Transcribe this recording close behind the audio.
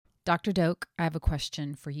Dr. Doak, I have a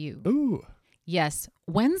question for you. Ooh. Yes.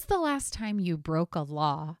 When's the last time you broke a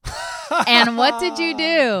law? And what did you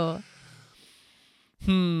do?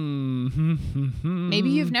 Maybe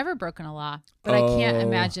you've never broken a law, but I can't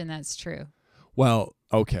imagine that's true. Well,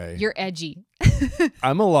 okay. You're edgy.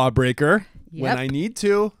 I'm a lawbreaker. Yep. When I need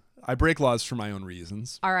to. I break laws for my own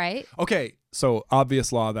reasons. All right. Okay, so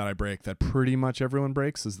obvious law that I break that pretty much everyone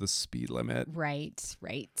breaks is the speed limit. Right.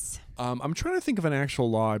 I'm trying to think of an actual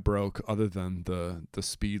law I broke other than the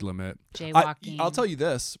speed limit. Jaywalking. I'll tell you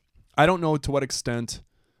this. I don't know to what extent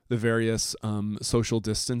the various social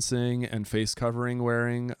distancing and face covering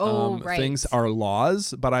wearing things are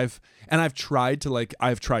laws, but I've tried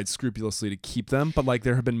scrupulously to keep them, but like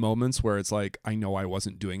there have been moments where it's like I know I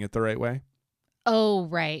wasn't doing it the right way. Oh,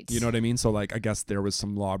 right. You know what I mean? So like I guess there was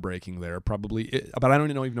some law breaking there probably, but I don't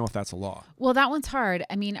even know if that's a law. Well, that one's hard.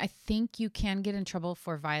 I mean, I think you can get in trouble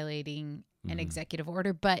for violating an executive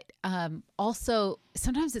order, but also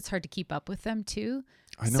sometimes it's hard to keep up with them too.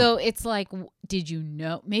 I know. So it's like, did you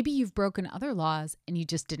know? Maybe you've broken other laws and you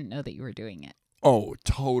just didn't know that you were doing it. Oh,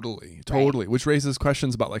 totally. Right. Which raises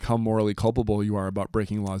questions about like how morally culpable you are about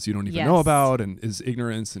breaking laws you don't even Yes. know about, and is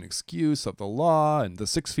ignorance an excuse of the law, and the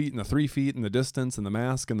 6 feet and the 3 feet and the distance and the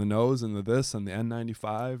mask and the nose and the this and the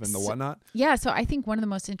N95 and the whatnot. Yeah. So I think one of the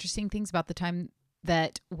most interesting things about the time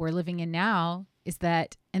that we're living in now is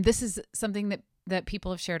that, and this is something that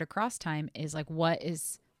people have shared across time, is like, what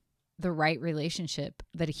is the right relationship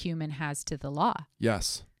that a human has to the law?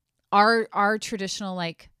 Yes. Our traditional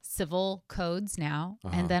like civil codes now,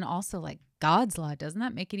 and then also like God's law, doesn't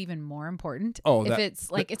that make it even more important? Oh, it's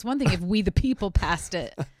one thing if we the people passed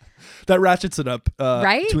it. That ratchets it up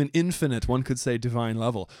right? to an infinite, one could say, divine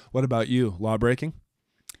level. What about you? Law breaking?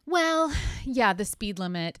 Well, yeah, the speed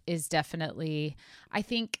limit is definitely, I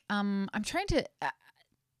think, I'm trying to,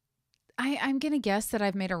 I'm going to guess that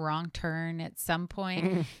I've made a wrong turn at some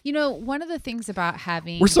point. You know, one of the things about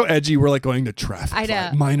having... We're so edgy. We're like going to traffic.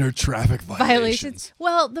 Minor traffic violations.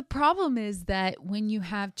 Well, the problem is that when you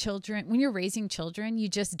have children, when you're raising children, you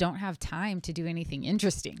just don't have time to do anything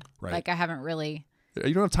interesting. Right. Like I haven't really...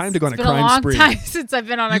 You don't have time to go on a crime spree. It's been a long time since I've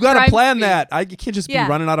been on a crime spree. You got to plan that. You can't just be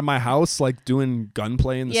running out of my house like doing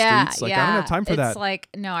gunplay in the streets. Like I don't have time for that. It's like,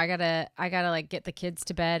 no, I gotta like get the kids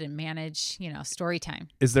to bed and manage, story time.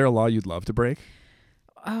 Is there a law you'd love to break?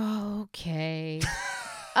 Okay.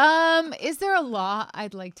 Is there a law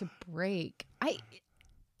I'd like to break? Do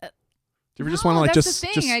you ever just want to like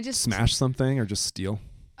just smash something or just steal?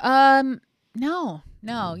 No.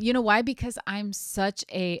 You know why? Because I'm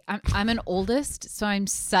an oldest, so I'm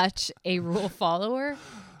such a rule follower.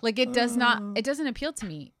 Like it doesn't appeal to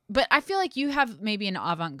me. But I feel like you have maybe an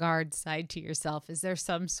avant-garde side to yourself. Is there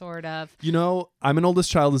some sort of... I'm an oldest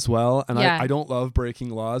child as well, and I don't love breaking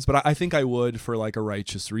laws, but I think I would for like a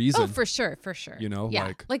righteous reason. Oh, for sure.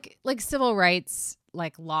 Like civil rights,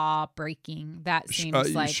 like law breaking. That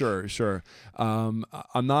seems like... Sure. I'm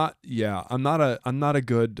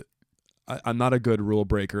not a good rule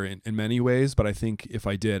breaker in many ways, but I think if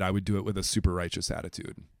I did, I would do it with a super righteous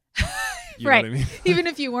attitude. You know what I mean? Even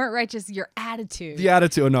if you weren't righteous, your attitude. The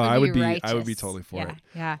attitude. No, I would be righteous. Totally for it.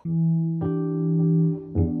 Yeah.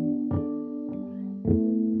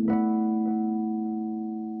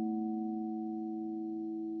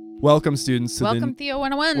 Welcome, students. Welcome, Theo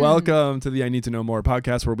 101. Welcome to the I Need to Know More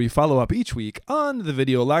podcast, where we follow up each week on the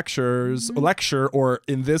video lectures, or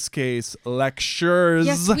in this case, lectures.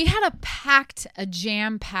 Yes, we had a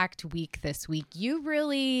jam-packed week this week. You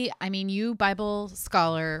Bible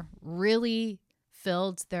scholar, really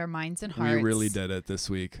filled their minds and hearts. We really did it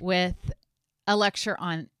this week. With a lecture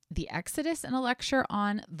on the Exodus and a lecture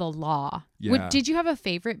on the law. Yeah. Did you have a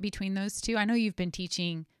favorite between those two? I know you've been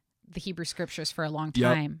teaching the Hebrew scriptures for a long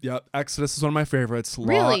time. Yep. Exodus is one of my favorites.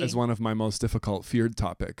 Really? Law is one of my most difficult, feared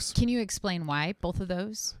topics. Can you explain why, both of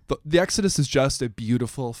those? The Exodus is just a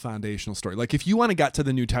beautiful foundational story. Like if you want to get to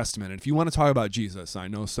the New Testament, and if you want to talk about Jesus, I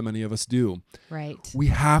know so many of us do. Right. We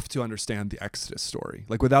have to understand the Exodus story.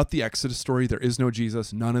 Like without the Exodus story, there is no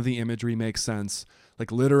Jesus. None of the imagery makes sense.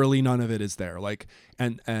 Like literally none of it is there. Like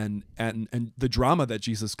and the drama that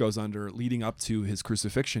Jesus goes under leading up to his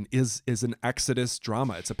crucifixion is an Exodus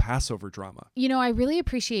drama. It's a Passover drama. I really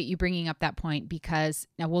appreciate you bringing up that point, because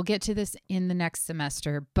now we'll get to this in the next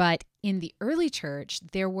semester, but in the early church,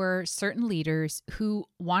 there were certain leaders who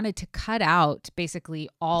wanted to cut out basically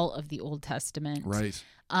all of the Old Testament. Right.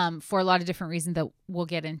 For a lot of different reasons that we'll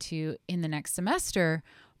get into in the next semester.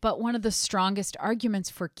 But one of the strongest arguments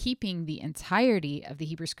for keeping the entirety of the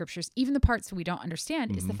Hebrew scriptures, even the parts that we don't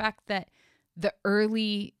understand, is the fact that the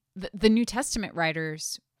early the New Testament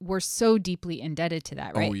writers were so deeply indebted to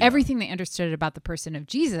that, right? Oh, yeah. Everything they understood about the person of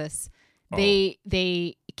Jesus, they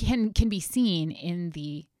can be seen in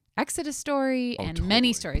the Exodus story and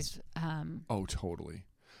many totally. stories. Totally.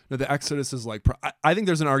 No, the Exodus is like, I think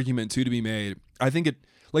there's an argument too to be made. I think it,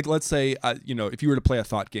 like, let's say, if you were to play a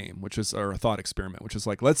thought game, or a thought experiment, which is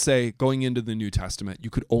like, let's say going into the New Testament, you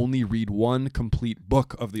could only read one complete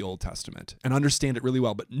book of the Old Testament and understand it really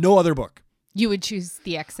well, but no other book. You would choose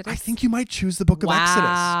the Exodus? I think you might choose the book of Exodus.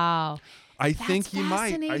 Wow. I think you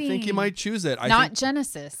might choose it. Not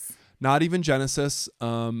Genesis. Not even Genesis,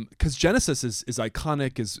 because Genesis is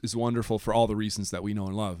iconic, is wonderful for all the reasons that we know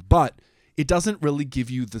and love. But it doesn't really give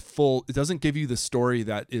you it doesn't give you the story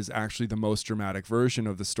that is actually the most dramatic version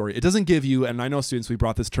of the story. It doesn't give you, and I know students, we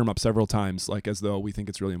brought this term up several times, like as though we think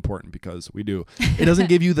it's really important, because we do. It doesn't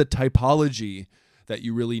give you the typology that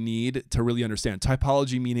you really need to really understand.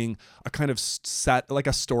 Typology meaning a kind of set, like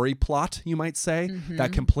a story plot, you might say,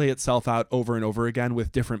 that can play itself out over and over again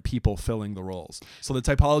with different people filling the roles. So the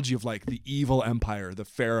typology of like the evil empire, the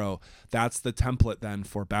Pharaoh, that's the template then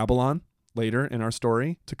for Babylon later in our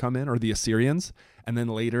story to come in, or the Assyrians, and then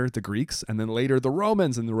later the Greeks, and then later the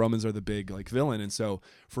Romans, and the Romans are the big like villain. And so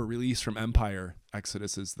for release from empire,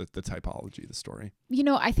 Exodus is the typology, the story.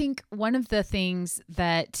 I think one of the things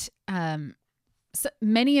that so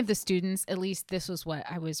many of the students, at least this was what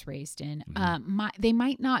I was raised in, they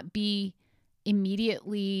might not be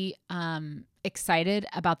immediately excited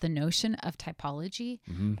about the notion of typology.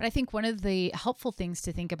 But I think one of the helpful things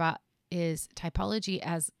to think about is typology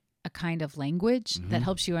as a kind of language that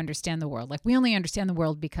helps you understand the world. Like, we only understand the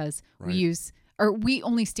world because we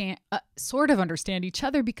only sort of understand each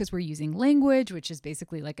other because we're using language, which is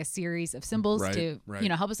basically like a series of symbols to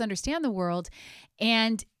help us understand the world.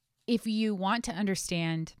 And if you want to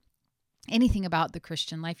understand anything about the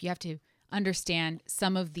Christian life, you have to understand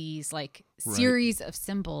some of these like series of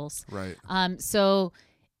symbols. Right. So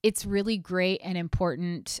it's really great and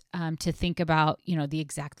important to think about, the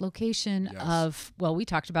exact location of, we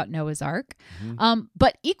talked about Noah's Ark.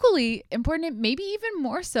 But equally important, maybe even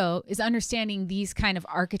more so, is understanding these kind of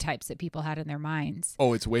archetypes that people had in their minds.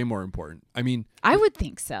 Oh, it's way more important. I mean, I would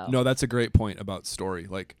think so. No, that's a great point about story.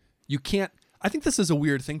 Like, you can't, I think this is a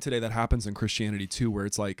weird thing today that happens in Christianity too, where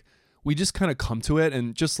it's like, we just kind of come to it,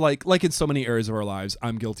 and just like in so many areas of our lives,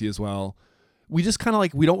 I'm guilty as well. We just kind of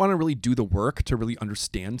like, we don't want to really do the work to really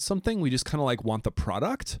understand something. We just kind of like want the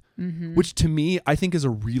product, which to me, I think is a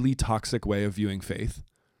really toxic way of viewing faith.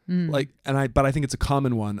 But I think it's a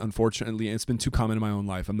common one, unfortunately, and it's been too common in my own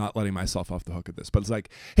life. I'm not letting myself off the hook at this, but it's like,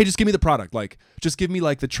 hey, just give me the product. Like, just give me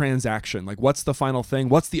like the transaction. Like, what's the final thing?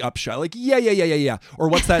 What's the upshot? Like, yeah. Or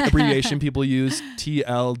what's that abbreviation people use?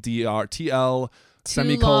 TLDR, TL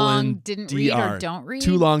semicolon didn't DR. read or don't read.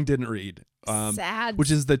 Too long didn't read. Sad. Which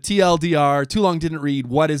is the TLDR, too long didn't read.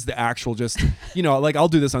 What is the actual, just, like I'll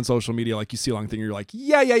do this on social media, like you see a long thing, you're like,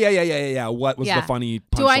 yeah. What was the funny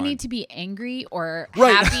punchline? Do I need to be angry or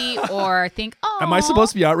happy or think, oh, am I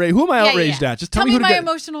supposed to be outraged? Who am I outraged at? Just tell me who my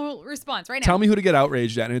emotional response right now. Tell me who to get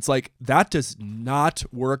outraged at. And it's like, that does not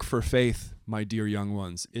work for faith, my dear young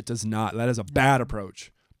ones. It does not. That is a bad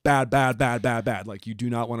approach. Bad. Like, you do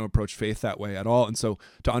not want to approach faith that way at all. And so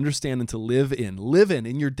to understand and to live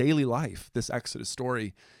in your daily life, this Exodus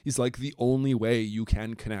story is like the only way you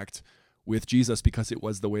can connect with Jesus, because it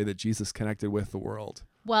was the way that Jesus connected with the world.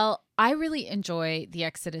 Well, I really enjoy the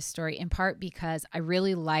Exodus story in part because I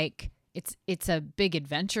really like it's a big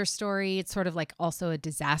adventure story. It's sort of like also a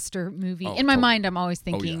disaster movie. In my mind, I'm always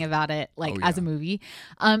thinking about it as a movie.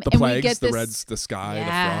 The plagues, the sky,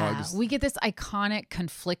 the frogs. We get this iconic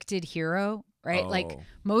conflicted hero, right? Like,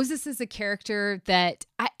 Moses is a character that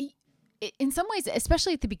in some ways,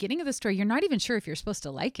 especially at the beginning of the story, you're not even sure if you're supposed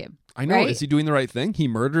to like him. I know. Right? Is he doing the right thing? He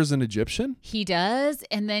murders an Egyptian? He does.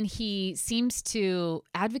 And then he seems to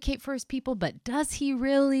advocate for his people, but does he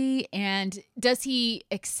really? And does he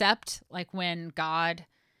accept, like, when God,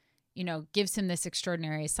 gives him this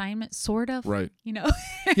extraordinary assignment, sort of? Right. Yeah,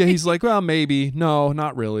 he's like, well, maybe. No,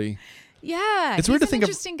 not really. Yeah, it's weird to think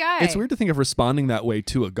interesting guy. It's weird to think of responding that way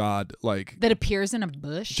to a God like that appears in a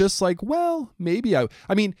bush. Just like, well, maybe I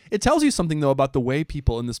mean, it tells you something though about the way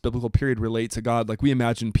people in this biblical period relate to God. Like, we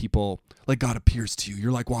imagine people like God appears to you.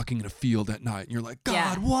 You're like walking in a field at night, and you're like,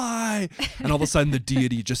 God, why? And all of a sudden, the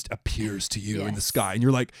deity just appears to you in the sky, and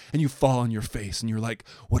you're like, and you fall on your face, and you're like,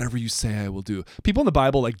 whatever you say, I will do. People in the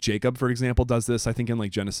Bible, like Jacob, for example, does this. I think in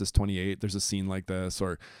like Genesis 28, there's a scene like this,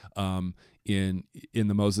 or in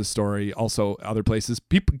the Moses story, also other places,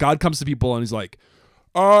 God comes to people and he's like,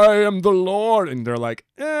 I am the Lord, and they're like,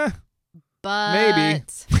 but maybe.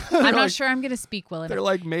 I'm not sure I'm gonna speak well enough. They're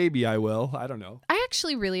like, maybe I will. I don't know. I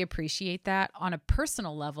actually really appreciate that on a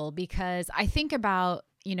personal level, because I think about,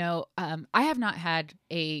 I have not had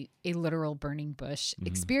a literal burning bush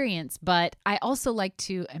experience, but I also like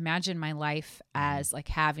to imagine my life as like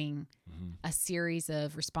having a series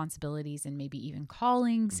of responsibilities and maybe even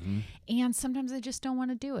callings. And sometimes I just don't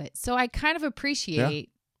want to do it. So I kind of appreciate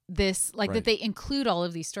this, like that they include all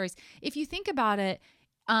of these stories. If you think about it,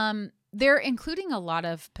 they're including a lot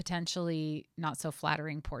of potentially not so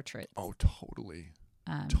flattering portraits. Oh, totally.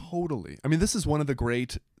 Totally. I mean, this is one of the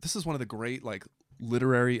great like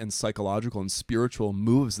literary and psychological and spiritual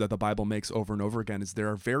moves that the Bible makes over and over again. Is there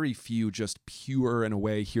are very few just pure and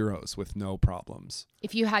away heroes with no problems.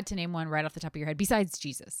 If you had to name one right off the top of your head, besides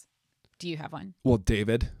Jesus, do you have one? Well,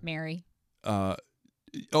 David, Mary.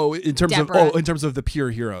 In terms Deborah. of in terms of the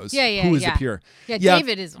pure heroes. Yeah, Who is the pure? Yeah,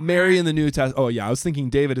 David is one. Mary in the New Testament. Oh yeah, I was thinking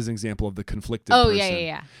David is an example of the conflicted Oh, person.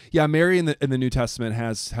 yeah. Yeah, Mary in the New Testament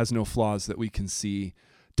has no flaws that we can see.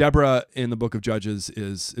 Deborah in the book of Judges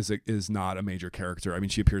is not a major character. I mean,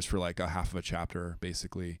 she appears for like a half of a chapter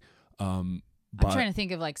basically. But I'm trying to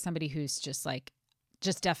think of like somebody who's just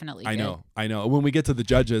definitely good. I know. When we get to the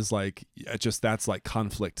Judges, like that's like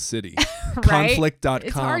Conflict City. Right? Conflict.com.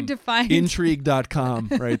 It's hard to find. Intrigue.com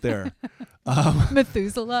right there.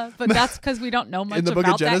 Methuselah, but that's because we don't know much in the book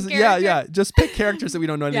about of Genesis. that character. Yeah. Just pick characters that we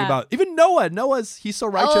don't know anything about. Even Noah's he's so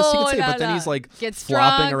righteous he can say it, but then he's like gets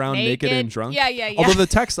flopping drunk, around naked and drunk. Yeah. Although the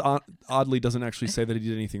text oddly doesn't actually say that he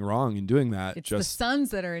did anything wrong in doing that. It's the sons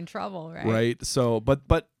that are in trouble, right? Right. So, but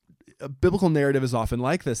a biblical narrative is often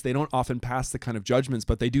like this. They don't often pass the kind of judgments,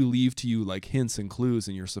 but they do leave to you like hints and clues,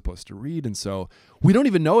 and you're supposed to read. And so we don't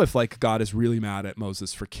even know if like God is really mad at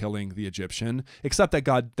Moses for killing the Egyptian, except that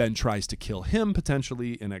God then tries to kill him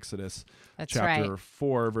potentially in Exodus chapter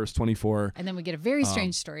 4, verse 24. And then we get a very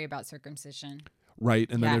strange story about circumcision. Right.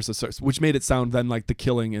 And then there's which made it sound then like the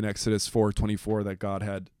killing in Exodus 4:24 that God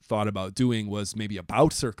had thought about doing was maybe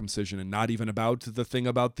about circumcision and not even about the thing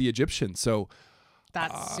about the Egyptian. So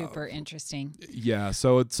that's super interesting. Yeah.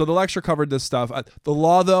 So the lecture covered this stuff. The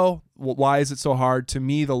law, though, why is it so hard? To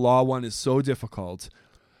me, the law one is so difficult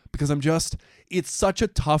because it's such a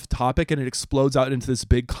tough topic and it explodes out into this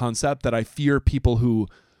big concept that I fear people who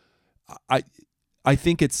I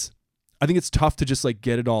think it's tough to just like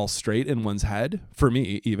get it all straight in one's head for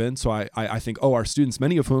me even. So I think, our students,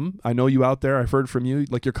 many of whom I know you out there, I've heard from you,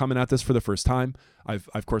 like you're coming at this for the first time.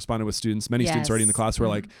 I've corresponded with students, many students already in the class who are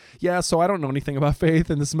like, so I don't know anything about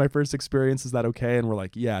faith and this is my first experience. Is that okay? And we're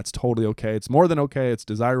like, yeah, it's totally okay. It's more than okay. It's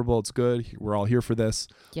desirable. It's good. We're all here for this.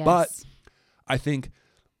 Yes. But I think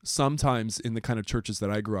sometimes in the kind of churches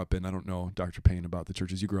that I grew up in, I don't know, Dr. Payne, about the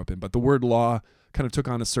churches you grew up in, but the word law kind of took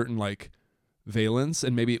on a certain like valence,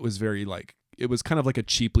 and maybe it was very like it was kind of like a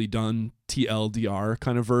cheaply done TLDR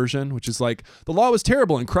kind of version, which is like the law was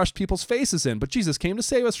terrible and crushed people's faces in, but Jesus came to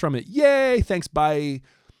save us from it. Yay, thanks, bye.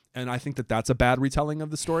 And I think that that's a bad retelling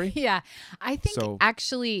of the story. Yeah, I think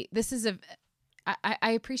actually this is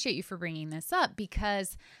I appreciate you for bringing this up,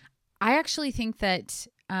 because I actually think that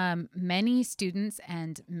many students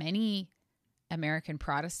and many American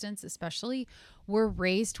Protestants especially were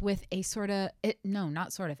raised with a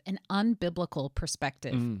an unbiblical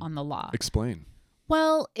perspective on the law. Explain.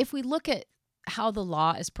 Well, if we look at how the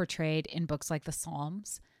law is portrayed in books like the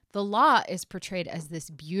Psalms, the law is portrayed as this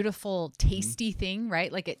beautiful, tasty thing,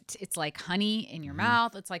 right? Like it's like honey in your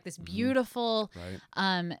mouth. It's like this beautiful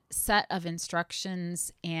set of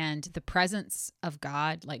instructions and the presence of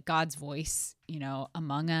God, like God's voice,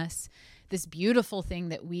 among us. This beautiful thing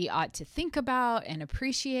that we ought to think about and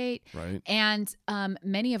appreciate. Right. And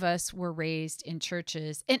many of us were raised in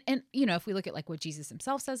churches. And if we look at like what Jesus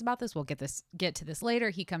himself says about this, we'll get to this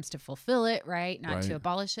later. He comes to fulfill it, right? Not to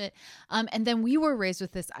abolish it. And then we were raised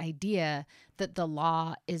with this idea that the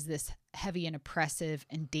law is this heavy and oppressive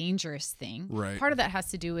and dangerous thing. Right. Part of that has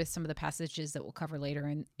to do with some of the passages that we'll cover later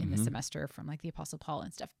in the semester from like the Apostle Paul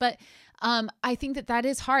and stuff. But I think that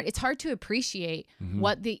is hard. It's hard to appreciate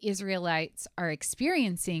what the Israelites are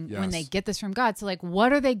experiencing when they get this from God. So like,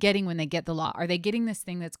 what are they getting when they get the law? Are they getting this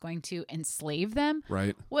thing that's going to enslave them?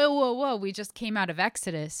 Right. Whoa. We just came out of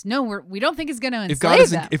Exodus. No, we don't think it's going to enslave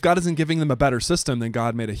them. If God isn't giving them a better system, then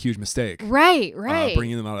God made a huge mistake. Right.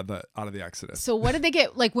 Bringing them out of the Exodus. So what did they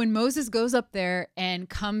get? Like when Moses goes up there and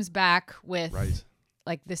comes back with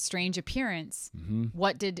like this strange appearance,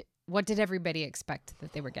 what did everybody expect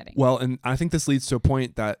that they were getting? Well, and I think this leads to a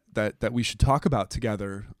point that we should talk about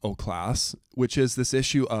together, class, which is this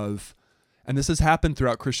issue of, And this has happened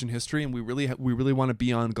throughout Christian history, and we really want to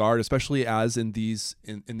be on guard, especially as in these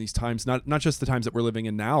times, not just the times that we're living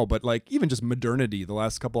in now, but like even just modernity, the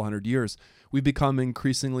last couple hundred years, we've become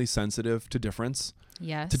increasingly sensitive to difference,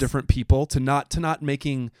 Yes. to different people, to not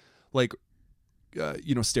making like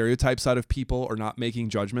stereotypes out of people, or not making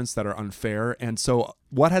judgments that are unfair. And so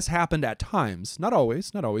what has happened at times, not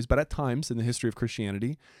always, but at times in the history of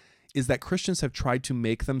Christianity, is that Christians have tried to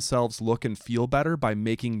make themselves look and feel better by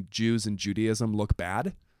making Jews and Judaism look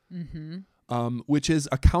bad, which is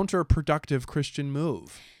a counterproductive Christian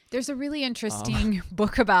move. There's a really interesting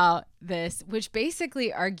book about this, which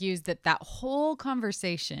basically argues that whole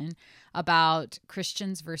conversation about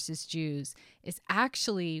Christians versus Jews is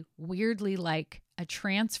actually weirdly like a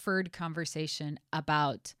transferred conversation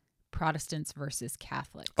about Protestants versus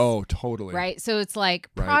Catholics. Oh, totally. Right. So it's like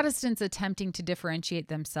Right. Protestants attempting to differentiate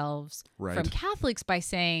themselves Right. from Catholics by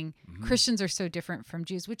saying Christians are so different from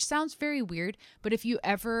Jews, which sounds very weird. But if you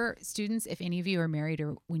ever, students, if any of you are married,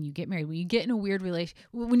 or when you get married, when you get in a weird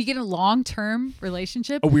when you get in a long-term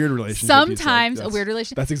relationship, A weird relationship. you said. sometimes a Yes. weird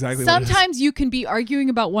relationship. That's exactly what it is. Sometimes you can be arguing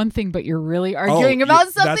about one thing, but you're really arguing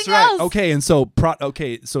about something that's right. else. Okay, and so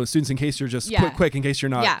so students, in case you're just Yeah. quick, in case you're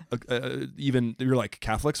not Yeah. even you're like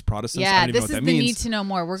Catholics, Protestants. I Yeah, don't even this know is what the that need means. to know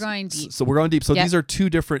more. We're going deep. So we're going deep. So Yep.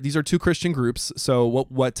 these are two Christian groups. So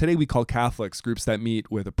what today we call Catholics, groups that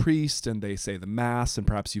meet with a priest and they say the Mass, and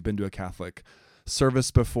perhaps you've been to a Catholic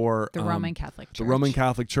service before. The Roman Catholic Church. The Roman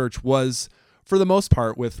Catholic Church was, for the most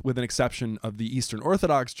part, with an exception of the Eastern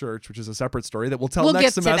Orthodox Church, which is a separate story that we'll tell We'll next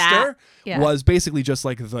get to that. semester, Yeah. was basically just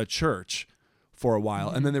like the church for a while.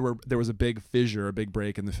 Mm-hmm. And then there was a big fissure, a big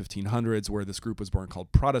break in the 1500s where this group was born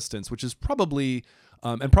called Protestants, which is probably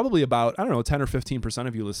about, I don't know, 10 or 15%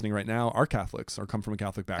 of you listening right now are Catholics or come from a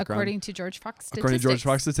Catholic background. According to George Fox statistics. According to George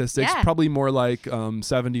Fox statistics, Yeah. probably more like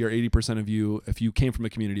 70 or 80% of you, if you came from a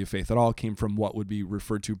community of faith at all, came from what would be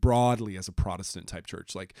referred to broadly as a Protestant type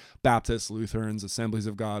church, like Baptists, Lutherans, Assemblies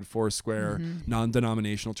of God, Foursquare,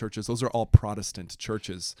 non-denominational churches. Those are all Protestant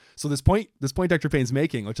churches. So this point Dr. Payne's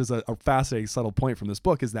making, which is a fascinating, subtle point from this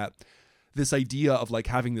book, is that this idea of like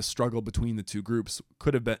having this struggle between the two groups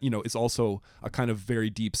could have been, is also a kind of very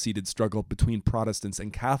deep-seated struggle between Protestants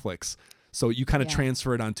and Catholics. So you kind of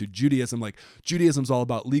transfer it onto Judaism. Like Judaism's all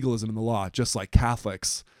about legalism in the law, just like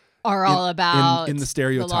Catholics are all about in the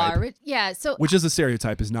stereotype. The law. Yeah. So which is a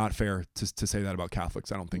stereotype, is not fair to say that about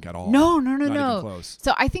Catholics, I don't think at all. No. Not even close.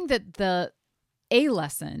 So I think that a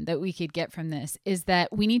lesson that we could get from this is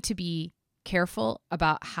that we need to be careful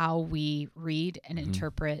about how we read and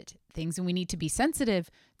interpret things, and we need to be sensitive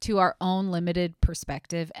to our own limited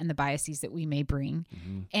perspective and the biases that we may bring.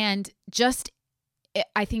 And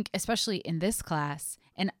I think especially in this class,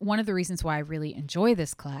 and one of the reasons why I really enjoy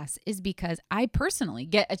this class is because I personally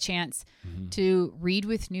get a chance to read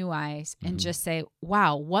with new eyes and just say,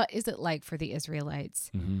 wow, what is it like for the Israelites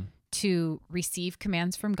to receive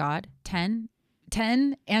commands from God, 10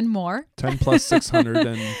 and more, 10 plus 600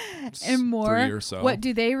 and more, 3 or so. What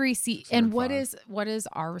do they receive, and what 605. is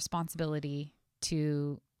our responsibility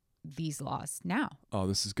to these laws now? Oh,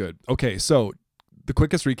 this is good. Okay, so the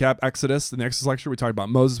quickest recap: Exodus. In the Exodus lecture, we talked about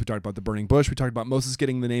Moses. We talked about the burning bush. We talked about Moses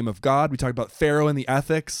getting the name of God. We talked about Pharaoh and the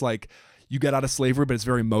ethics. Like, you get out of slavery, but it's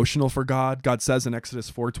very emotional for God. God says in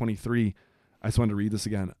Exodus 4:23, I just wanted to read this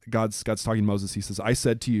again. God's talking to Moses. He says, I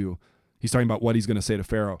said to you, he's talking about what he's going to say to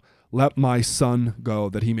Pharaoh, let my son go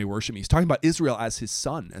that he may worship me. He's talking about Israel as his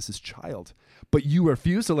son, as his child. But you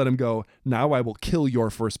refuse to let him go. Now I will kill your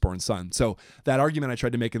firstborn son. So that argument I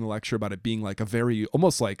tried to make in the lecture about it being like a very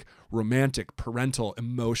almost like romantic, parental,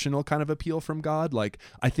 emotional kind of appeal from God. Like,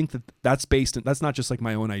 I think that's based in, that's not just like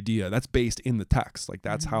my own idea. That's based in the text. Like,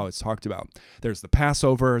 that's how it's talked about. There's the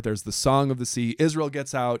Passover. There's the Song of the Sea. Israel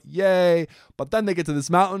gets out. Yay. But then they get to this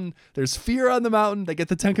mountain. There's fear on the mountain. They get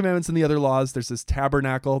the 10 Commandments and the other laws. There's this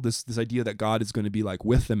tabernacle, this idea that God is going to be like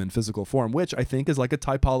with them in physical form, which I think is like a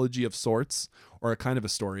typology of sorts, or a kind of a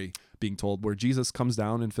story being told where Jesus comes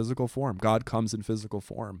down in physical form. God comes in physical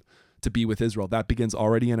form to be with Israel. That begins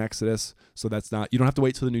already in Exodus. So that's not, you don't have to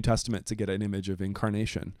wait till the New Testament to get an image of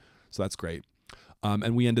incarnation. So that's great.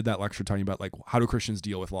 And we ended that lecture talking about like, how do Christians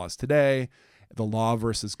deal with laws today? The law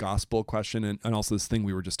versus gospel question. And also this thing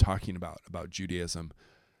we were just talking about Judaism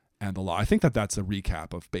and the law. I think that's a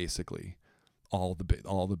recap of basically all the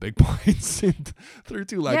big points through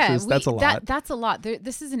 2 lectures. That's a lot. That's a lot.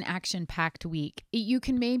 This is an action-packed week. You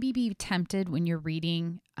can maybe be tempted when you're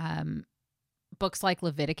reading books like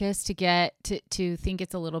Leviticus to get to think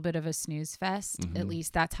it's a little bit of a snooze fest. At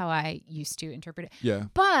least that's how I used to interpret it. Yeah.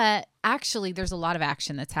 But actually, there's a lot of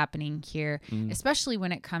action that's happening here, especially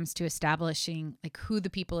when it comes to establishing like who the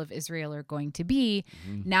people of Israel are going to be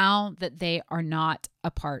now that they are not a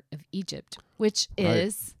part of Egypt, which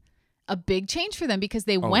is a big change for them because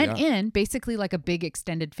they went in basically like a big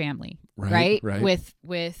extended family, right? With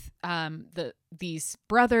these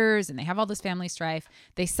brothers, and they have all this family strife.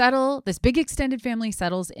 They settle, this big extended family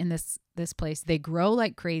settles in this place. They grow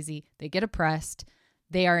like crazy. They get oppressed.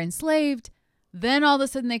 They are enslaved. Then all of a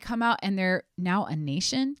sudden they come out and they're now a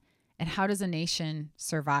nation. And how does a nation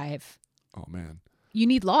survive? Oh man. You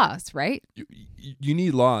need laws, right? You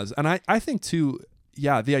need laws. And I think too,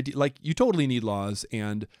 yeah, the idea, like you totally need laws.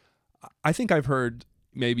 And I think I've heard,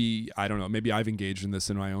 maybe, I don't know, maybe I've engaged in this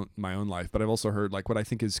in my own life, but I've also heard like what I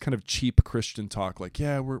think is kind of cheap Christian talk. Like,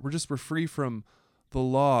 yeah, we're free from the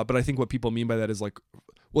law. But I think what people mean by that is like,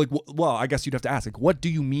 well, I guess you'd have to ask, like, what do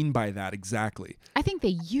you mean by that exactly? I think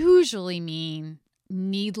they usually mean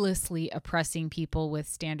needlessly oppressing people with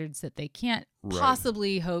standards that they can't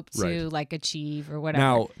possibly hope to like achieve or whatever.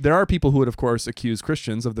 Now, there are people who would, of course, accuse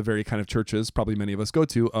Christians of the very kind of churches probably many of us go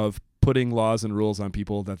to of putting laws and rules on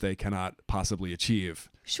people that they cannot possibly achieve.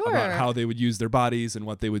 Sure. About how they would use their bodies and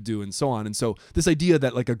what they would do and so on. And so this idea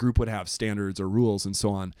that like a group would have standards or rules and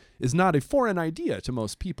so on is not a foreign idea to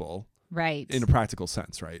most people. Right. In a practical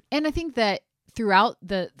sense, right? And I think that throughout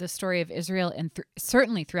the story of Israel and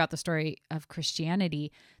certainly throughout the story of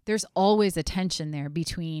Christianity, there's always a tension there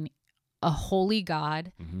between a holy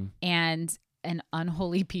God and an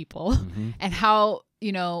unholy people and how,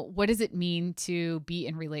 what does it mean to be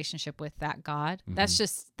in relationship with that God?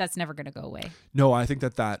 That's never going to go away. No, I think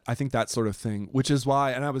that sort of thing, which is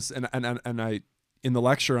why, and I was, and I, in the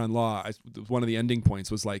lecture on law, one of the ending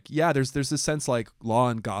points was like, yeah, there's this sense like law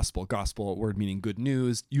and gospel word meaning good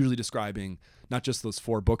news, usually describing not just those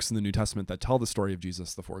 4 books in the New Testament that tell the story of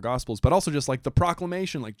Jesus, the 4 gospels, but also just like the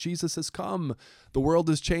proclamation, like Jesus has come, the world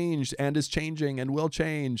has changed and is changing and will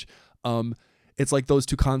change. It's like those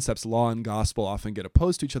two concepts, law and gospel, often get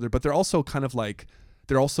opposed to each other, but they're also kind of like,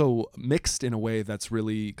 they're also mixed in a way that's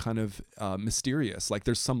really kind of mysterious. Like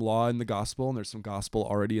there's some law in the gospel and there's some gospel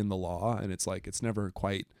already in the law. And it's like, it's never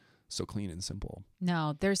quite so clean and simple.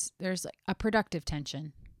 No, there's like a productive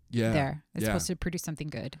tension there. It's supposed to produce something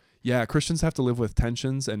good. Yeah. Christians have to live with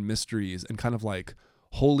tensions and mysteries and kind of like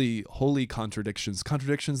holy contradictions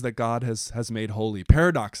that God has made holy,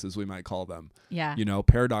 paradoxes, we might call them. Yeah.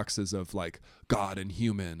 Paradoxes of like God and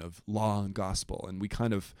human, of law and gospel. And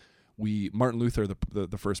Martin Luther,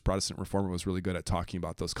 the first Protestant reformer, was really good at talking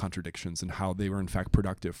about those contradictions and how they were in fact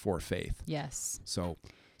productive for faith. Yes. So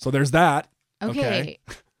there's that. Okay.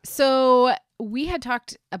 So we had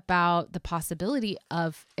talked about the possibility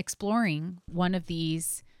of exploring one of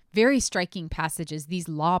these very striking passages, these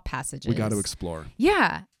law passages. We got to explore.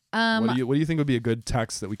 Yeah. What do you think would be a good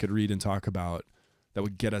text that we could read and talk about that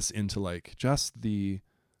would get us into like just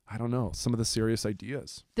I don't know, some of the serious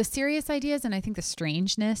ideas. The serious ideas, and I think the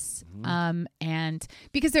strangeness. And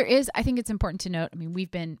because I think it's important to note, I mean,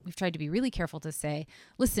 we've tried to be really careful to say,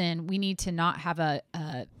 listen, we need to not have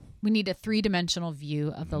we need a 3-dimensional view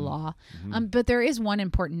of the law. But there is one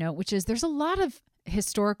important note, which is there's a lot of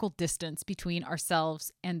historical distance between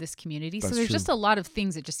ourselves and this community. That's so there's true. just a lot of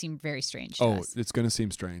things that just seem very strange to us. It's going to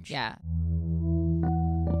seem strange. Yeah.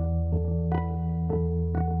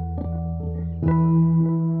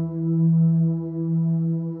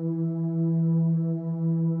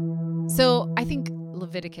 So I think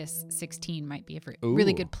Leviticus 16 might be a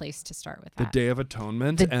really good place to start with that. The Day of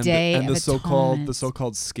Atonement and the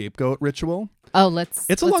so-called scapegoat ritual. Oh,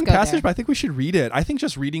 it's a long passage, but I think we should read it. I think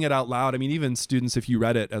just reading it out loud. I mean, even students, if you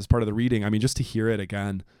read it as part of the reading, I mean, just to hear it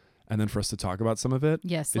again and then for us to talk about some of it.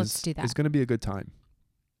 Yes, let's do that. It's going to be a good time.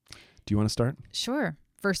 Do you want to start? Sure.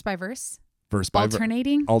 Verse by verse. Verse by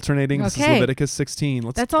alternating. Okay. This is Leviticus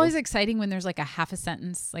 16. That's always exciting when there's like a half a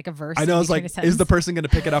sentence, like a verse. I know. It's like, is the person going to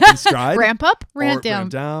pick it up in stride? Ramp up, ramp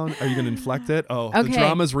down. Are you going to inflect it? Oh, okay. The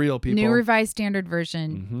drama's real, people. New Revised Standard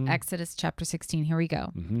Version, Exodus chapter 16. Here we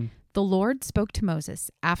go. The Lord spoke to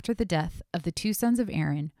Moses after the death of the 2 sons of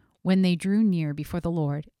Aaron when they drew near before the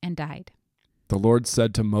Lord and died. The Lord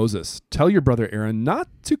said to Moses, "Tell your brother Aaron not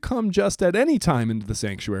to come just at any time into the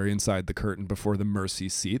sanctuary inside the curtain before the mercy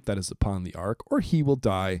seat that is upon the ark, or he will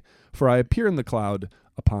die, for I appear in the cloud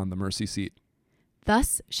upon the mercy seat."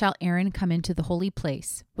 Thus shall Aaron come into the holy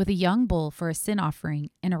place with a young bull for a sin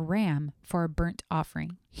offering and a ram for a burnt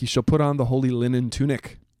offering. He shall put on the holy linen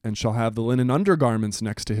tunic and shall have the linen undergarments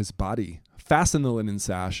next to his body, fasten the linen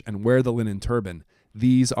sash and wear the linen turban.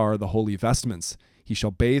 These are the holy vestments. He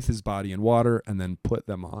shall bathe his body in water and then put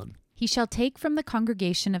them on. He shall take from the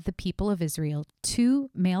congregation of the people of Israel 2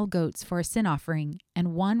 male goats for a sin offering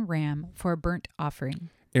and 1 ram for a burnt offering.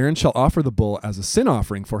 Aaron shall offer the bull as a sin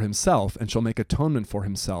offering for himself and shall make atonement for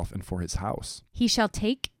himself and for his house. He shall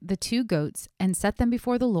take the 2 goats and set them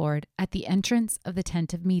before the Lord at the entrance of the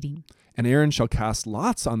tent of meeting. And Aaron shall cast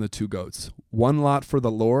lots on the 2 goats, 1 lot for the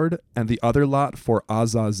Lord and the other lot for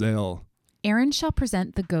Azazel. Aaron shall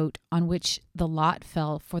present the goat on which the lot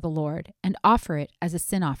fell for the Lord and offer it as a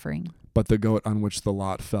sin offering. But the goat on which the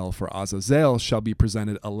lot fell for Azazel shall be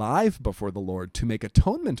presented alive before the Lord to make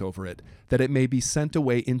atonement over it, that it may be sent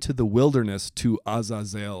away into the wilderness to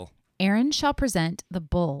Azazel. Aaron shall present the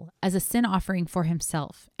bull as a sin offering for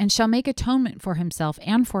himself, and shall make atonement for himself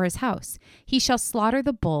and for his house. He shall slaughter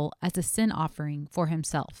the bull as a sin offering for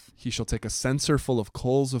himself. He shall take a censer full of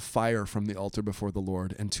coals of fire from the altar before the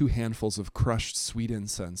Lord, and 2 handfuls of crushed sweet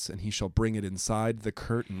incense, and he shall bring it inside the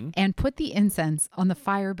curtain. And put the incense on the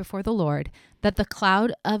fire before the Lord, that the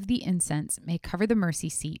cloud of the incense may cover the mercy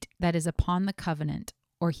seat that is upon the covenant,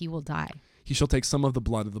 or he will die. He shall take some of the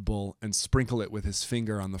blood of the bull and sprinkle it with his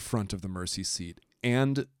finger on the front of the mercy seat.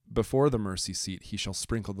 And before the mercy seat he shall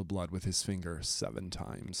sprinkle the blood with his finger 7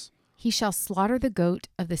 times. He shall slaughter the goat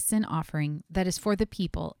of the sin offering that is for the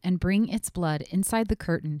people, and bring its blood inside the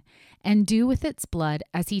curtain, and do with its blood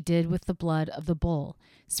as he did with the blood of the bull,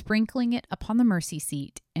 sprinkling it upon the mercy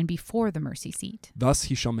seat and before the mercy seat. Thus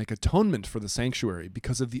he shall make atonement for the sanctuary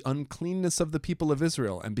because of the uncleanness of the people of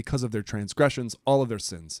Israel, and because of their transgressions, all of their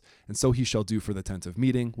sins. And so he shall do for the tent of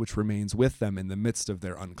meeting, which remains with them in the midst of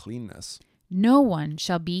their uncleanness. No one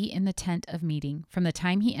shall be in the tent of meeting from the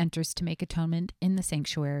time he enters to make atonement in the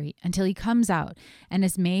sanctuary until he comes out and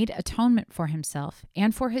has made atonement for himself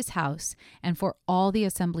and for his house and for all the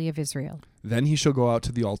assembly of Israel. Then he shall go out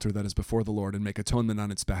to the altar that is before the Lord and make atonement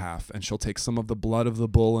on its behalf, and shall take some of the blood of the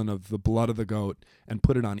bull and of the blood of the goat and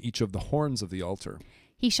put it on each of the horns of the altar.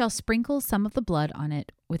 He shall sprinkle some of the blood on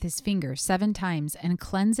it with his finger 7 times and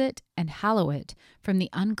cleanse it and hallow it from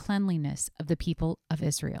the uncleanliness of the people of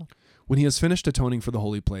Israel. When he has finished atoning for the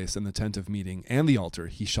holy place and the tent of meeting and the altar,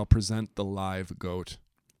 he shall present the live goat.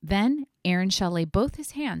 Then Aaron shall lay both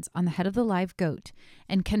his hands on the head of the live goat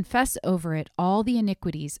and confess over it all the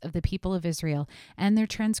iniquities of the people of Israel and their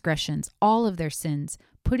transgressions, all of their sins,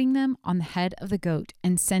 putting them on the head of the goat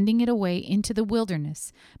and sending it away into the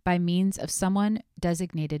wilderness by means of someone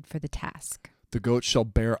designated for the task. The goat shall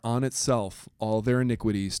bear on itself all their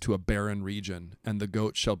iniquities to a barren region, and the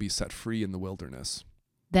goat shall be set free in the wilderness.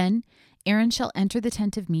 Then Aaron shall enter the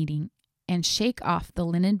tent of meeting and shake off the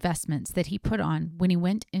linen vestments that he put on when he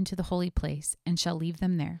went into the holy place, and shall leave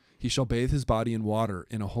them there. He shall bathe his body in water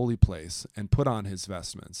in a holy place, and put on his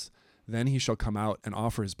vestments. Then he shall come out and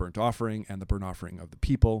offer his burnt offering and the burnt offering of the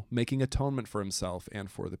people, making atonement for himself and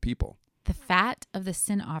for the people. The fat of the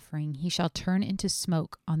sin offering he shall turn into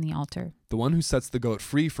smoke on the altar. The one who sets the goat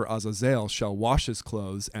free for Azazel shall wash his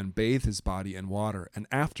clothes and bathe his body in water, and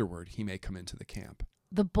afterward he may come into the camp.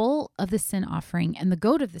 The bull of the sin offering and the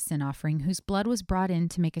goat of the sin offering, whose blood was brought in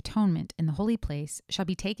to make atonement in the holy place, shall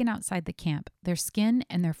be taken outside the camp. Their skin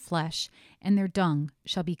and their flesh and their dung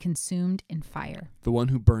shall be consumed in fire. The one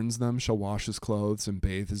who burns them shall wash his clothes and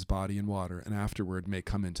bathe his body in water, and afterward may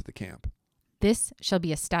come into the camp. This shall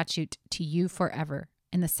be a statute to you forever.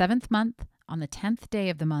 In the 7th month, on the 10th day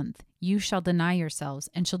of the month, you shall deny yourselves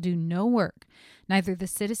and shall do no work, neither the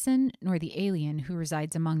citizen nor the alien who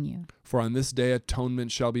resides among you. For on this day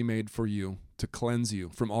atonement shall be made for you, to cleanse you.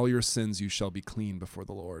 From all your sins you shall be clean before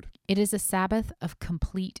the Lord. It is a Sabbath of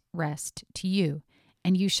complete rest to you,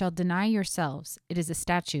 and you shall deny yourselves. It is a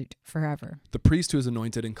statute forever. The priest who is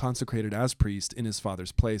anointed and consecrated as priest in his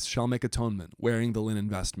father's place shall make atonement, wearing the linen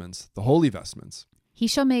vestments, the holy vestments. He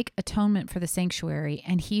shall make atonement for the sanctuary,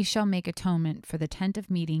 and he shall make atonement for the tent of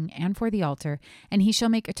meeting and for the altar, and he shall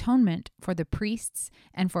make atonement for the priests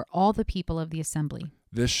and for all the people of the assembly.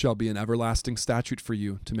 This shall be an everlasting statute for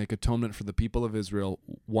you, to make atonement for the people of Israel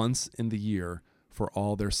once in the year for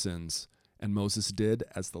all their sins. And Moses did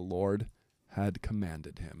as the Lord had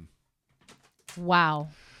commanded him. Wow.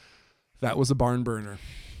 That was a barn burner.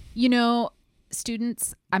 You know,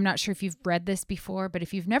 students, I'm not sure if you've read this before, but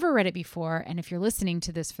if you've never read it before, and if you're listening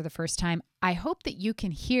to this for the first time, I hope that you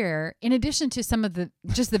can hear, in addition to some of the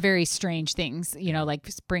very strange things, you know, like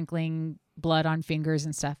sprinkling blood on fingers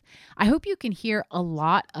and stuff, I hope you can hear a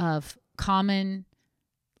lot of common,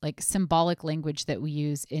 like, symbolic language that we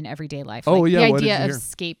use in everyday life. Oh, like yeah. the What idea did you of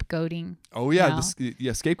scapegoating. Oh, yeah. You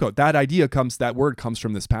know? Scapegoat. That word comes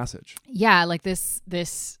from this passage. Yeah, like this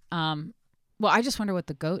Well, I just wonder what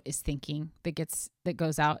the goat is thinking that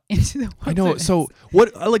goes out into the wilderness. I know. So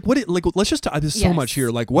let's just there's so much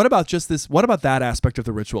here. Like, what about just this? What about that aspect of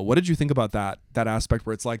the ritual? What did you think about that aspect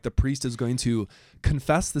where it's like the priest is going to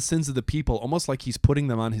confess the sins of the people, almost like he's putting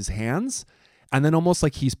them on his hands, and then almost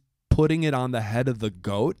like he's putting it on the head of the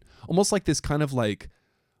goat, almost like this kind of like,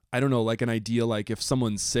 I don't know, like an idea, like if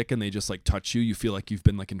someone's sick and they just like touch you, you feel like you've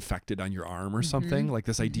been like infected on your arm or something. Like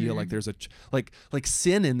this idea, like there's a like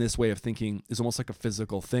sin in this way of thinking is almost like a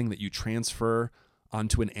physical thing that you transfer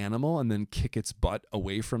onto an animal and then kick its butt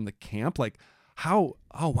away from the camp. Like how?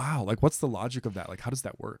 Oh wow! Like what's the logic of that? Like how does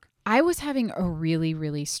that work? I was having a really,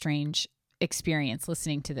 really strange experience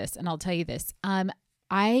listening to this, and I'll tell you this.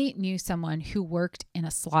 I knew someone who worked in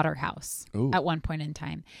a slaughterhouse at one point in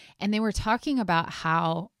time, and they were talking about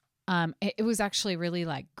how it was actually really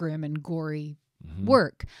like grim and gory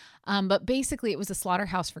work. But basically it was a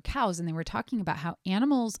slaughterhouse for cows, and they were talking about how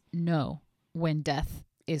animals know when death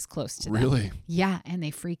is close to them. Really? Yeah. And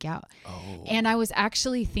they freak out. Oh. And I was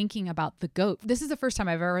actually thinking about the goat. This is the first time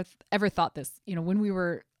I've ever thought this,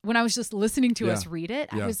 when I was just listening to us read it,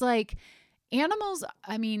 I was like, animals,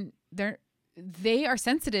 I mean, they are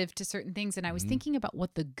sensitive to certain things. And I was thinking about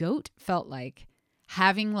what the goat felt like,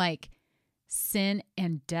 having like sin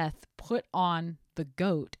and death put on the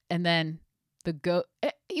goat. And then the goat,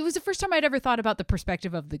 it was the first time I'd ever thought about the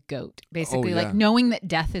perspective of the goat, basically like knowing that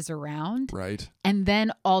death is around. Right. And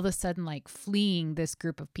then all of a sudden like fleeing this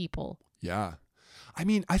group of people. Yeah. I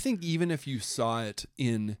mean, I think even if you saw it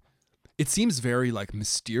it seems very like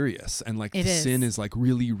mysterious and like sin is like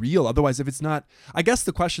really real. Otherwise, if it's not, I guess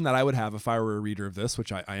the question that I would have if I were a reader of this,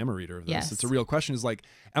 which I am a reader of this, it's a real question, is like,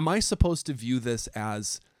 am I supposed to view this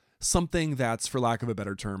as something that's, for lack of a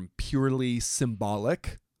better term, purely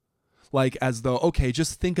symbolic? Like as though, okay,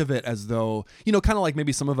 just think of it as though, kind of like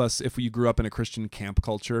maybe some of us, if you grew up in a Christian camp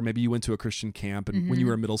culture, maybe you went to a Christian camp and when you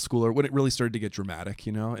were a middle schooler, when it really started to get dramatic,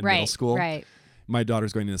 in middle school. Right. My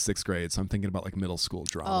daughter's going into 6th grade, so I'm thinking about like middle school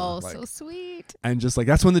drama. Oh, like, so sweet. And just like,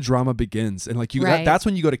 that's when the drama begins. And like that's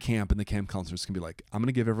when you go to camp and the camp counselors can be like, I'm going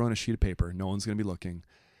to give everyone a sheet of paper. No one's going to be looking.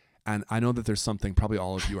 And I know that there's something probably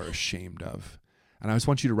all of you are ashamed of. And I just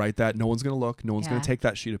want you to write that. No one's going to look. No one's going to take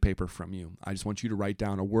that sheet of paper from you. I just want you to write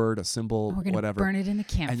down a word, a symbol, whatever. Burn it in the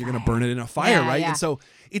campfire. And you're going to burn it in a fire, right? Yeah. And so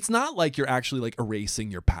it's not like you're actually like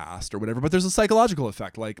erasing your past or whatever, but there's a psychological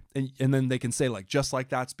effect. Like, and then they can say like, just like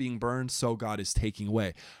that's being burned, so God is taking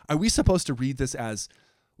away. Are we supposed to read this as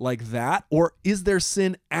like that? Or is there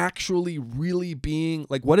sin actually really being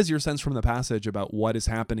like, what is your sense from the passage about what is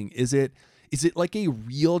happening? Is it like a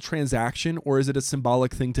real transaction, or is it a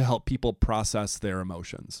symbolic thing to help people process their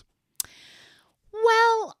emotions?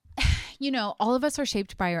 Well, all of us are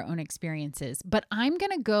shaped by our own experiences, but I'm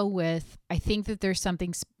going to go with, I think that there's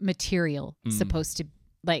something material supposed to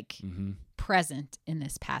like present in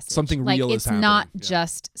this passage. Something real is happening. It's not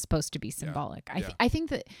just supposed to be symbolic. I think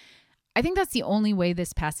that's the only way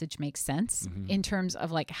this passage makes sense in terms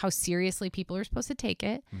of like how seriously people are supposed to take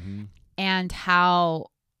it and how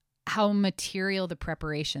material the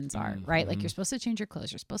preparations are, right? Like you're supposed to change your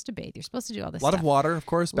clothes, you're supposed to bathe, you're supposed to do all this stuff. A lot of water, of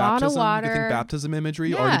course. Baptism. A lot of water. You think baptism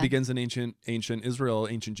imagery already begins in ancient Israel,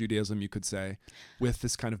 ancient Judaism, you could say, with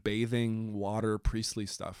this kind of bathing, water, priestly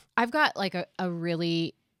stuff. I've got like a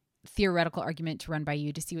really theoretical argument to run by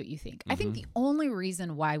you to see what you think. I think the only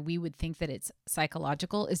reason why we would think that it's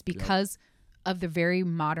psychological is because of the very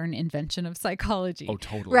modern invention of psychology. Oh,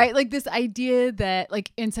 totally. Right? Like this idea that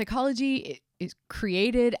like in psychology, it is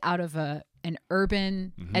created out of an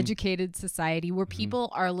urban, educated society where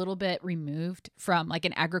people are a little bit removed from like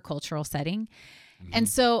an agricultural setting. And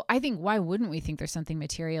so I think, why wouldn't we think there's something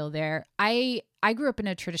material there? I grew up in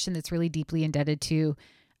a tradition that's really deeply indebted to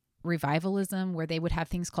revivalism, where they would have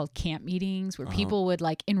things called camp meetings, where people would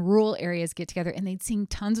like in rural areas get together and they'd sing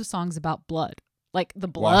tons of songs about blood. Like the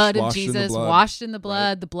blood of Jesus, washed in the blood.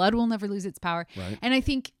 Right. The blood will never lose its power. Right. And I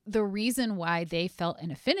think the reason why they felt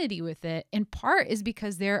an affinity with it, in part, is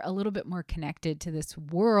because they're a little bit more connected to this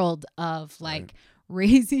world of like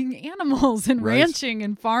raising animals and ranching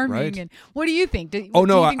and farming. Right. And what do you think?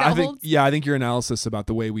 I think your analysis about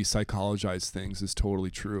the way we psychologize things is totally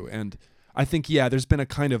true. And I think, there's been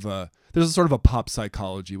there's a sort of a pop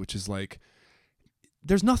psychology, which is like,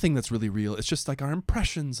 there's nothing that's really real. It's just like our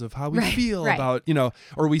impressions of how we feel about,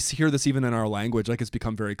 or we hear this even in our language. Like it's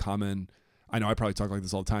become very common. I know I probably talk like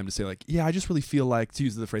this all the time to say like, I just really feel like, to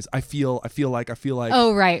use the phrase, I feel like.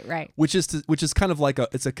 Oh, right. Which is kind of like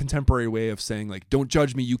it's a contemporary way of saying like, don't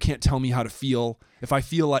judge me. You can't tell me how to feel. If I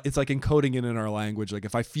feel like, it's like encoding it in our language. Like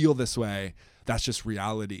if I feel this way, that's just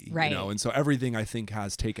reality, Right. And so everything I think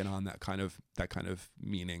has taken on that kind of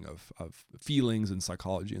meaning of feelings and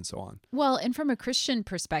psychology and so on. Well, and from a Christian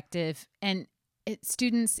perspective, and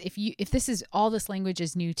students, if this language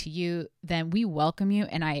is new to you, then we welcome you.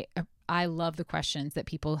 And I love the questions that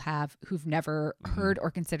people have who've never heard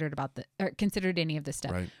or considered any of this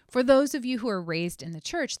stuff. Right. For those of you who are raised in the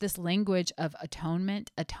church, this language of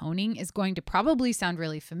atoning is going to probably sound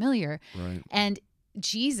really familiar. Right. And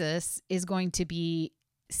Jesus is going to be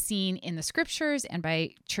seen in the scriptures and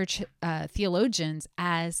by church theologians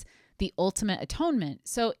as the ultimate atonement.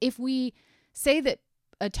 So if we say that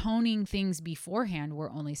atoning things beforehand were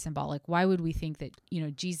only symbolic, why would we think that,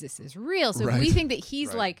 Jesus is real? So if we think that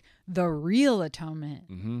he's like the real atonement,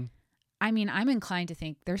 I mean, I'm inclined to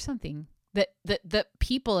think there's something that the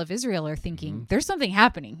people of Israel are thinking, there's something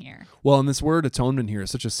happening here. Well, and this word atonement here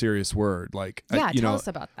is such a serious word. Like, tell us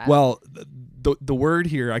about that. Well, the word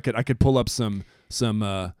here, I could pull up some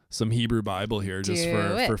Hebrew Bible here just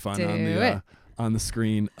for fun on the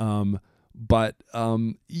screen. But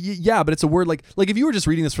it's a word like if you were just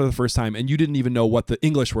reading this for the first time and you didn't even know what the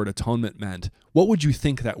English word atonement meant, what would you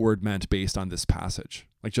think that word meant based on this passage?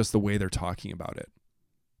 Like just the way they're talking about it.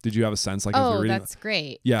 Did you have a sense? Like, oh, that's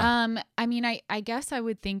great. Yeah. I mean, I guess I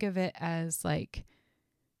would think of it as like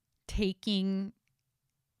taking,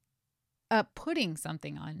 putting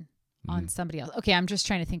something on somebody else. Okay, I'm just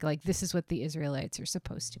trying to think like this is what the Israelites are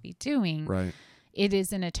supposed to be doing. Right. It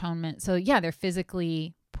is an atonement. So yeah, they're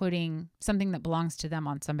physically putting something that belongs to them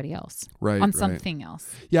on somebody else. Right. On something else.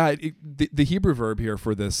 Yeah. The Hebrew verb here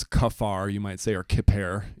for this kafar, you might say, or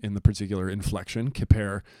kippur in the particular inflection,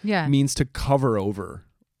 kippur, means to cover over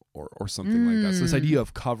or something like that. So this idea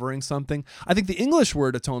of covering something. I think the English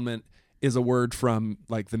word atonement is a word from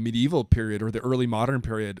like the medieval period or the early modern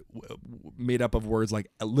period, made up of words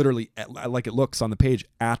like literally, like it looks on the page,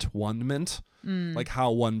 at-one-ment, like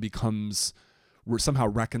how one becomes somehow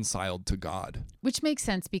reconciled to God. Which makes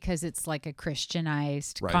sense because it's like a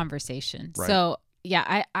Christianized conversation. Right. So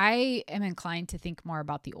yeah, I am inclined to think more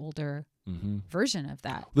about the older version of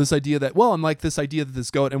that. This idea that, and like this idea that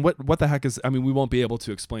this goat, and what the heck is, I mean, we won't be able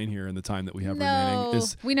to explain here in the time that we have remaining.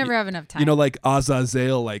 We never have enough time. Like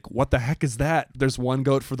Azazel, like what the heck is that? There's one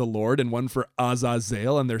goat for the Lord and one for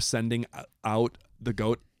Azazel, and they're sending out the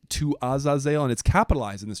goat to Azazel, and it's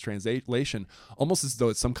capitalized in this translation, almost as though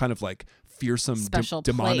it's some kind of like fearsome, special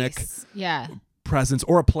demonic place. Presence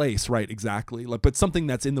or a place, right? Exactly. Like, but something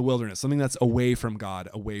that's in the wilderness, something that's away from God,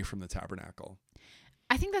 away from the tabernacle.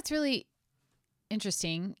 I think that's really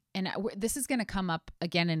interesting, and this is going to come up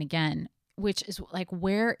again and again, which is like,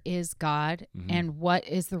 where is God and what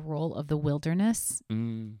is the role of the wilderness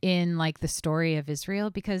in like the story of Israel?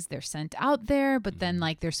 Because they're sent out there, but then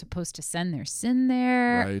like they're supposed to send their sin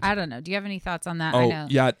there. Right. I don't know. Do you have any thoughts on that? Oh, I know.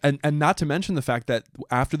 yeah. And not to mention the fact that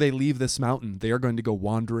after they leave this mountain, they are going to go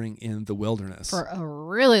wandering in the wilderness for a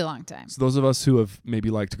really long time. So those of us who have maybe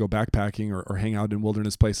like to go backpacking or hang out in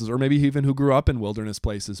wilderness places, or maybe even who grew up in wilderness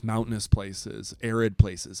places, mountainous places, arid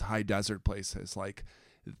places, high desert places, like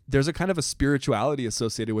there's a kind of a spirituality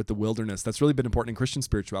associated with the wilderness that's really been important in Christian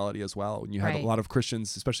spirituality as well. And you had a lot of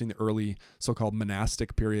Christians, especially in the early so-called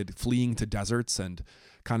monastic period, fleeing to deserts and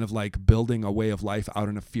kind of like building a way of life out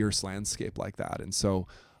in a fierce landscape like that. And so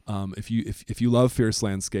if you love fierce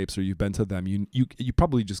landscapes or you've been to them, you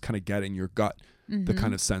probably just kind of get in your gut the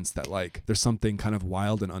kind of sense that like there's something kind of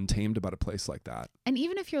wild and untamed about a place like that. And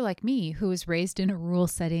even if you're like me, who was raised in a rural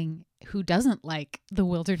setting, who doesn't like the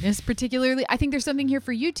wilderness particularly, I think there's something here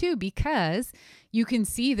for you too, because you can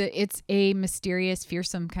see that it's a mysterious,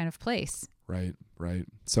 fearsome kind of place. Right.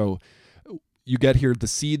 So you get here the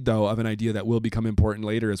seed, though, of an idea that will become important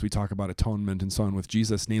later as we talk about atonement and so on with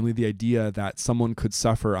Jesus, namely the idea that someone could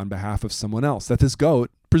suffer on behalf of someone else, that this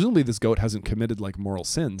goat, presumably this goat hasn't committed like moral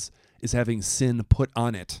sins, is having sin put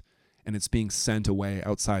on it, and it's being sent away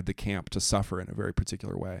outside the camp to suffer in a very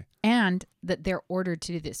particular way. And that they're ordered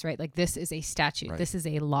to do this, right? Like this is a statute. Right. This is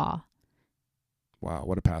a law. Wow,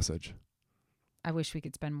 what a passage. I wish we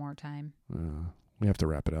could spend more time. We have to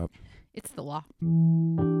wrap it up. It's the law.